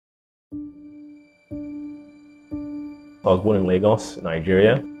I was born in Lagos,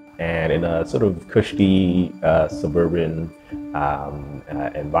 Nigeria, and in a sort of cushy suburban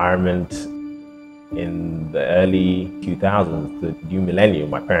environment. In the early 2000s, the new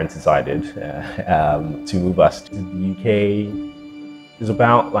millennium, my parents decided to move us to the UK. It's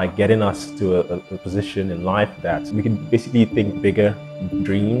about like getting us to a position in life that we can basically think bigger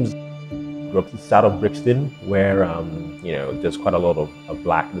dreams. Grew up south of Brixton, where there's quite a lot of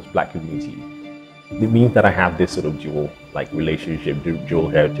black community. It means that I have this sort of dual relationship, dual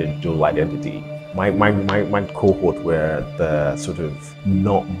heritage, dual identity. My cohort were the sort of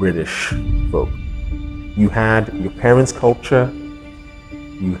not British folk. You had your parents' culture,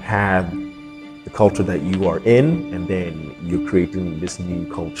 you had the culture that you are in, and then you're creating this new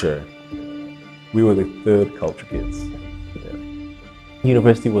culture. We were the third culture kids. Yeah.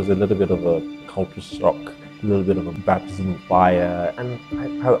 University was a little bit of a culture shock, a little bit of a baptism of fire, and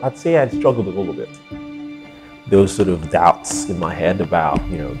I'd say I struggled a little bit. Those sort of doubts in my head about,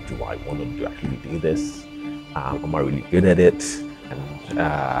 do I want to actually do this? Am I really good at it?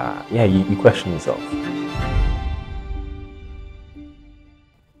 And you question yourself.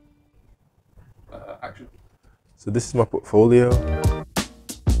 So this is my portfolio.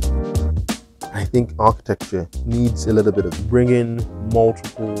 I think architecture needs a little bit of bringing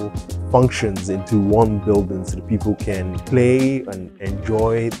multiple functions into one building so that people can play and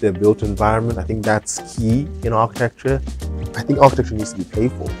enjoy their built environment. I think that's key in architecture. I think architecture needs to be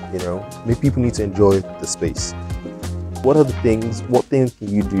playful, Maybe people need to enjoy the space. What things can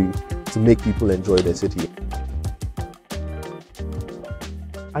you do to make people enjoy their city?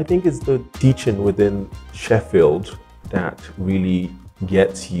 I think it's the teaching within Sheffield that really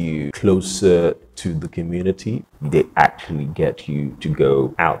gets you closer to the community. They actually get you to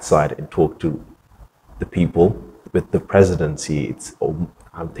go outside and talk to the people. With the presidency,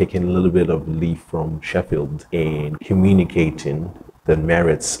 I'm taking a little bit of leaf from Sheffield in communicating the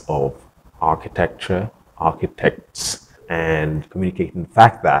merits of architecture, architects, and communicating the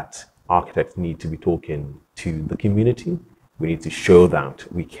fact that architects need to be talking to the community. We need to show that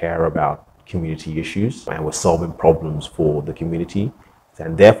we care about community issues and we're solving problems for the community,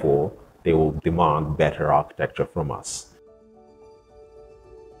 and therefore they will demand better architecture from us.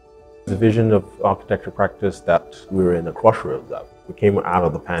 The vision of architecture practice that we were in a crossroads of. We came out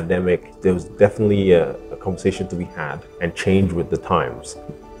of the pandemic. There was definitely a conversation to be had and change with the times.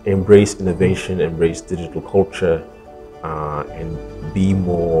 Embrace innovation, embrace digital culture, and be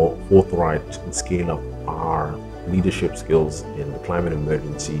more forthright and scale up our leadership skills in the climate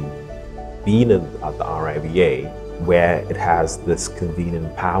emergency. Being at the RIBA, where it has this convening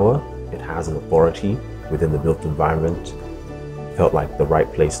power, it has an authority within the built environment, felt like the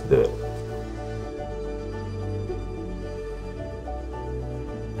right place to do it.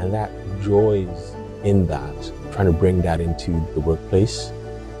 And that joy is in that, trying to bring that into the workplace.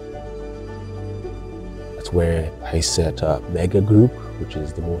 That's where I set up MEGA Group, which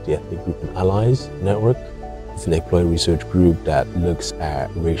is the Multi-Ethnic Group and Allies Network. It's an employee research group that looks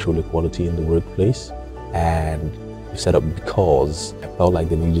at racial equality in the workplace. And we set up because I felt like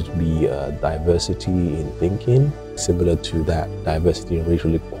there needed to be a diversity in thinking, similar to that diversity in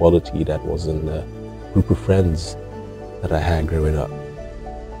racial equality that was in the group of friends that I had growing up.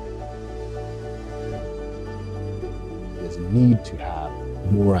 There's a need to have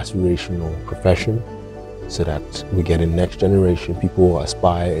more aspirational profession so that we get in next generation people who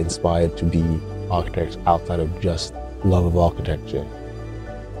inspired to be architects outside of just love of architecture.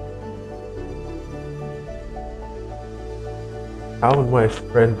 How would my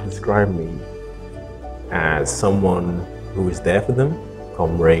friend describe me? As someone who is there for them,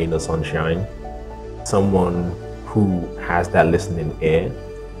 come rain or sunshine. Someone who has that listening ear.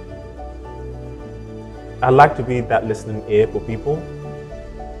 I like to be that listening ear for people.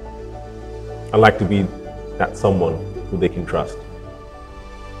 I like to be that someone who they can trust.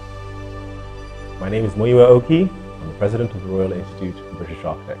 My name is Muyiwa Oki. I'm the president of the Royal Institute of British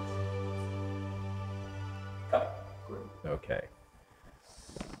Architects. Okay.